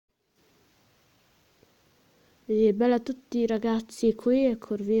E bella a tutti ragazzi, qui è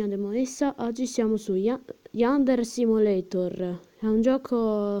Corvina De Moessa. Oggi siamo su Yandere Simulator. È un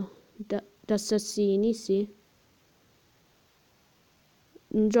gioco d'assassini, sì.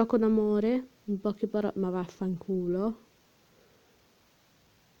 Un gioco d'amore, in poche parole, ma vaffanculo.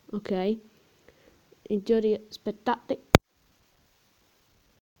 Ok. In teoria, aspettate.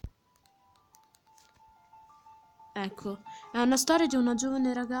 Ecco, è una storia di una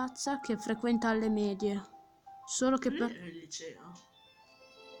giovane ragazza che frequenta le medie. Solo che per... il liceo.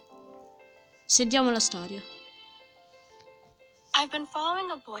 Sentiamo la storia. I've been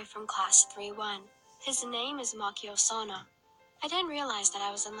following a boy from class 3-1. His name is Makio Sona. I didn't realize that I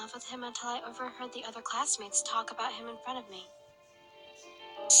was in love with him until I overheard the other classmates talk about him in front of me.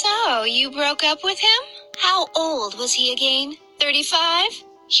 So, you broke up with him? How old was he again? 35?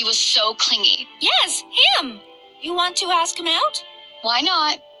 He was so clingy. Yes, him! You want to ask him out? Why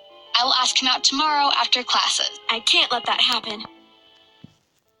not? I will ask him out tomorrow after classes. I can't let that happen.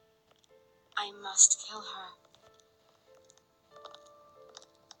 I must kill her.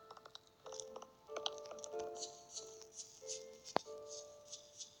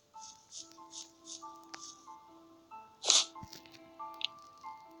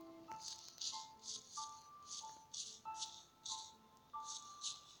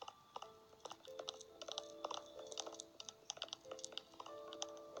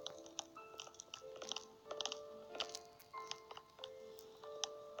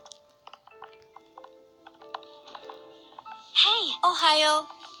 Hey, Ohio.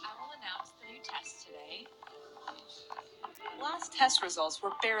 I will announce the new test today. Last test results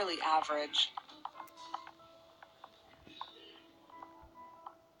were barely average.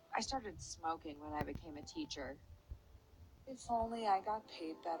 I started smoking when I became a teacher. If only I got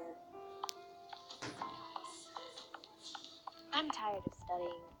paid better. I'm tired of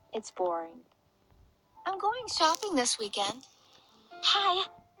studying. It's boring. I'm going shopping this weekend. Hi.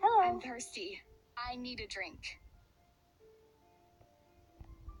 Hello. I'm thirsty. I need a drink.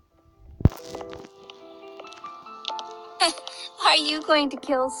 Are you going to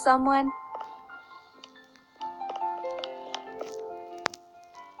kill someone?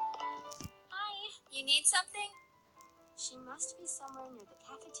 Hi. You need something? She must be somewhere near the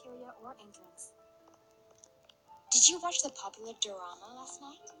cafeteria or entrance. Did you watch the popular drama last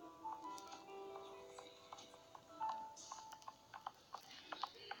night?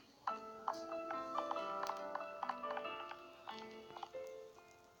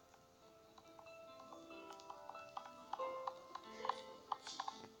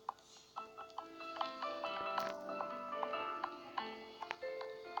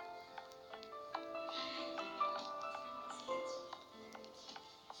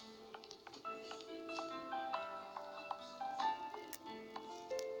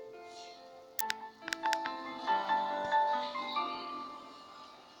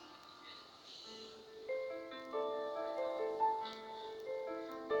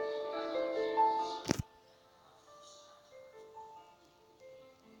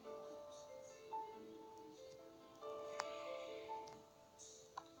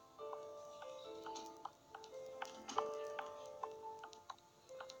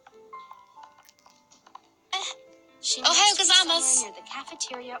 She Ohio must be gozaimasu. somewhere near the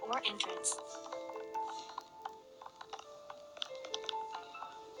cafeteria or entrance.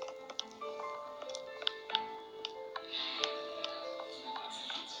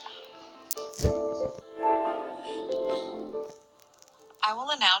 I will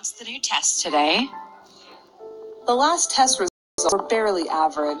announce the new test today. The last test results were barely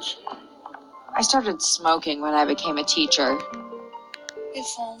average. I started smoking when I became a teacher.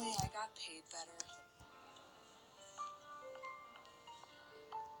 If only I got paid better.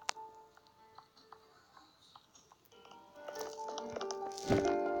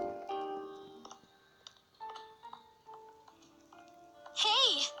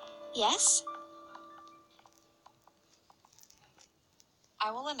 Hey. Yes?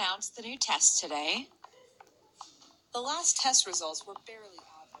 I will announce the new test today. The last test results were barely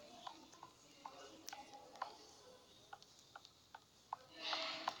average.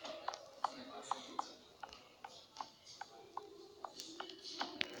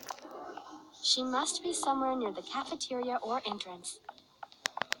 She must be somewhere near the cafeteria or entrance.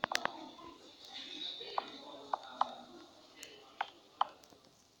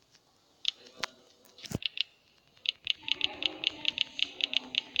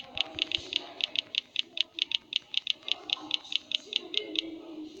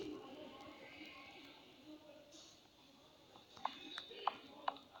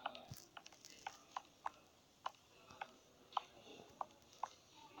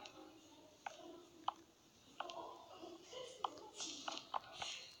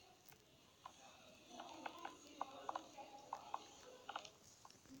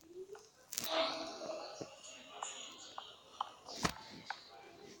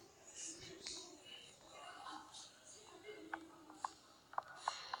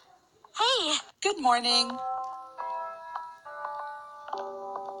 Good morning.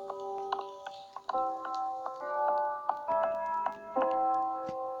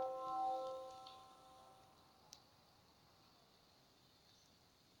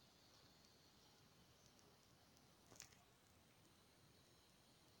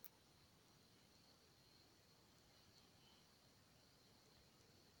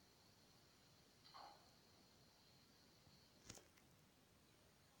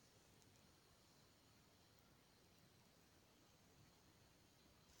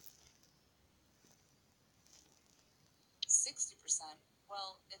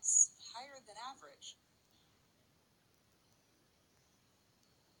 Well, it's higher than average.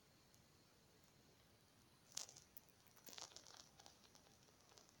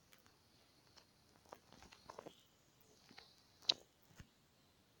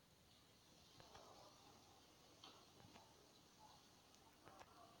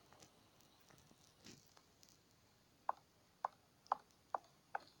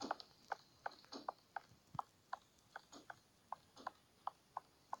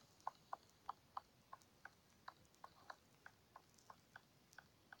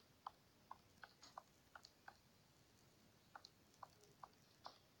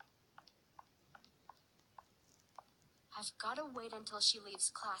 I've got to wait until she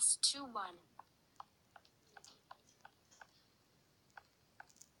leaves class 2-1.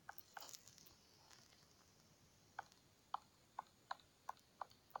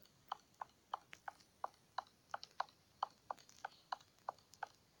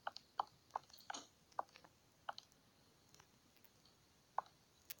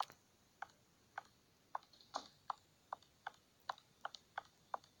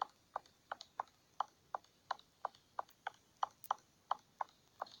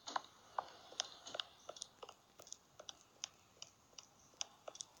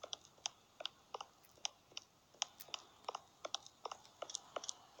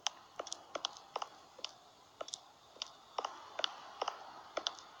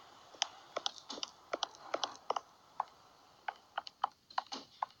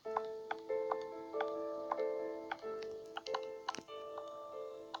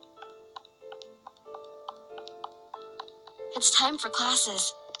 It's time for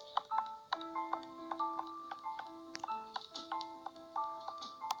classes.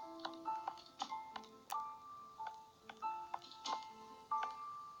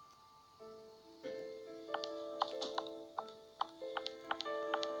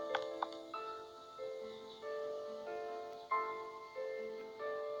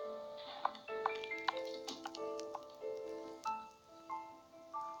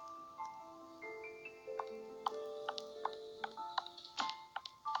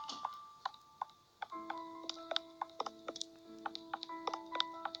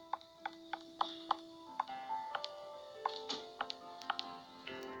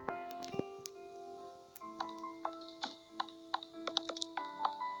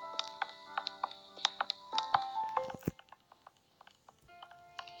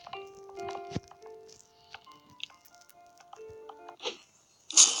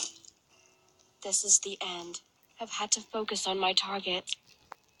 This is the end. I've had to focus on my target.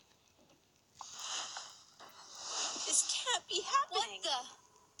 This can't be happening. What the?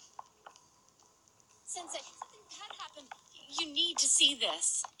 Sensei, something bad happened. You need to see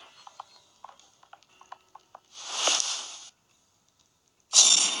this.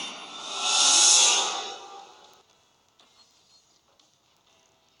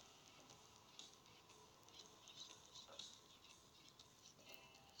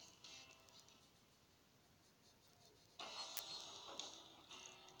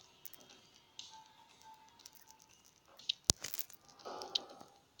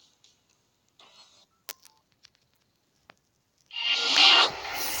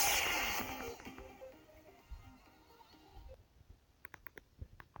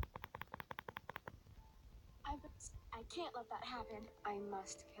 I can't let that happen. I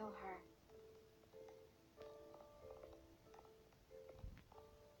must kill her.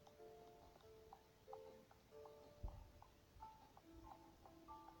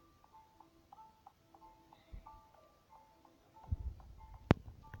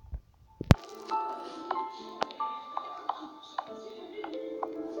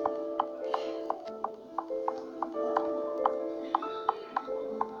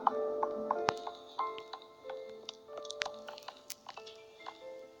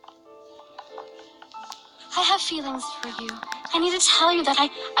 I have feelings for you. I need to tell you that I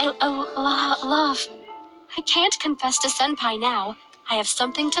love. I can't confess to Senpai now. I have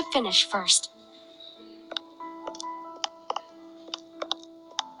something to finish first.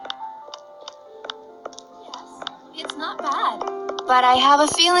 But I have a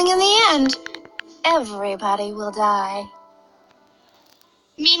feeling in the end, everybody will die.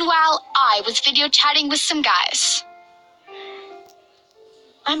 Meanwhile, I was video chatting with some guys.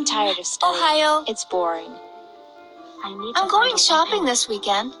 I'm tired of studying. Ohio. It's boring. I'm going shopping this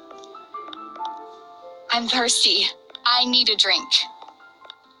weekend. I'm thirsty. I need a drink.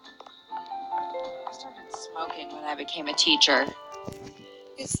 I started smoking when I became a teacher.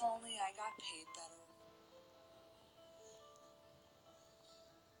 If only I got paid better.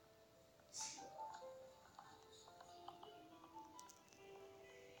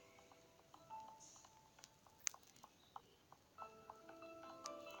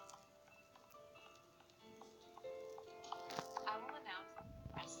 I will announce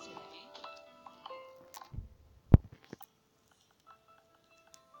the test today.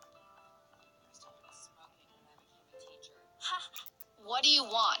 I started smoking when I became a teacher. What do you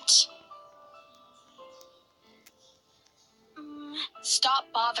want? Stop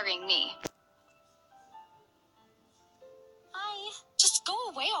bothering me. Just go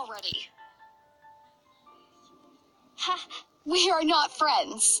away already. We are not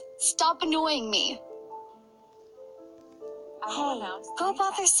friends. Stop annoying me. I will announce the Go new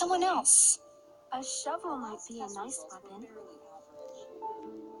bother test someone today. else. A shovel might be a nice weapon. Barely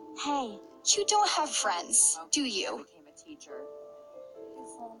average. Hey, You don't have friends, do I you? became a teacher. If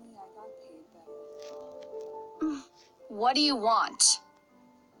only I got paid better. What do you want?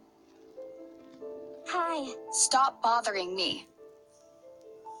 hi. Stop bothering me.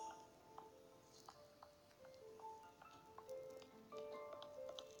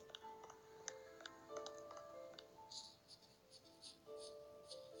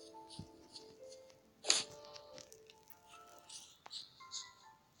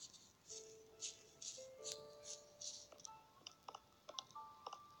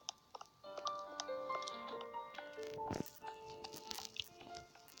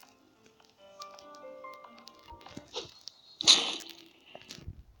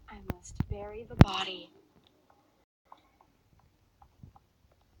 I must bury the body.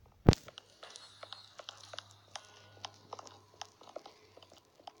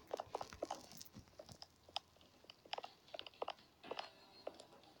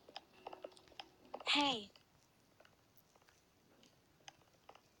 Hey,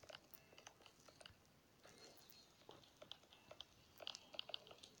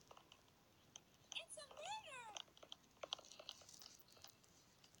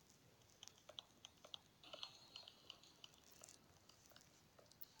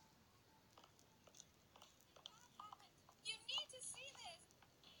 You need to see this.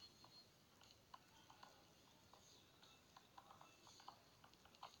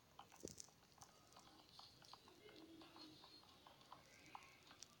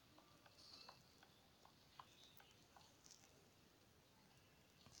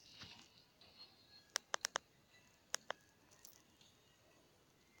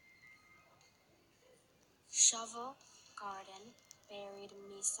 shovel, garden, buried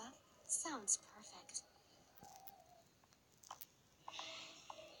Misa. Sounds perfect.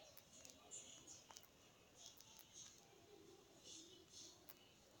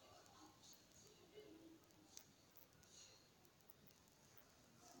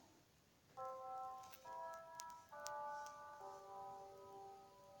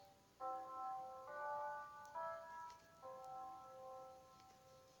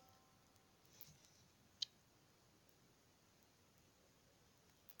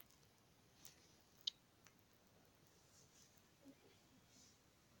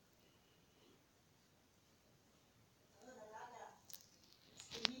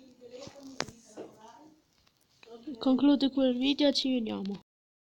 Conclude quel video e ci vediamo.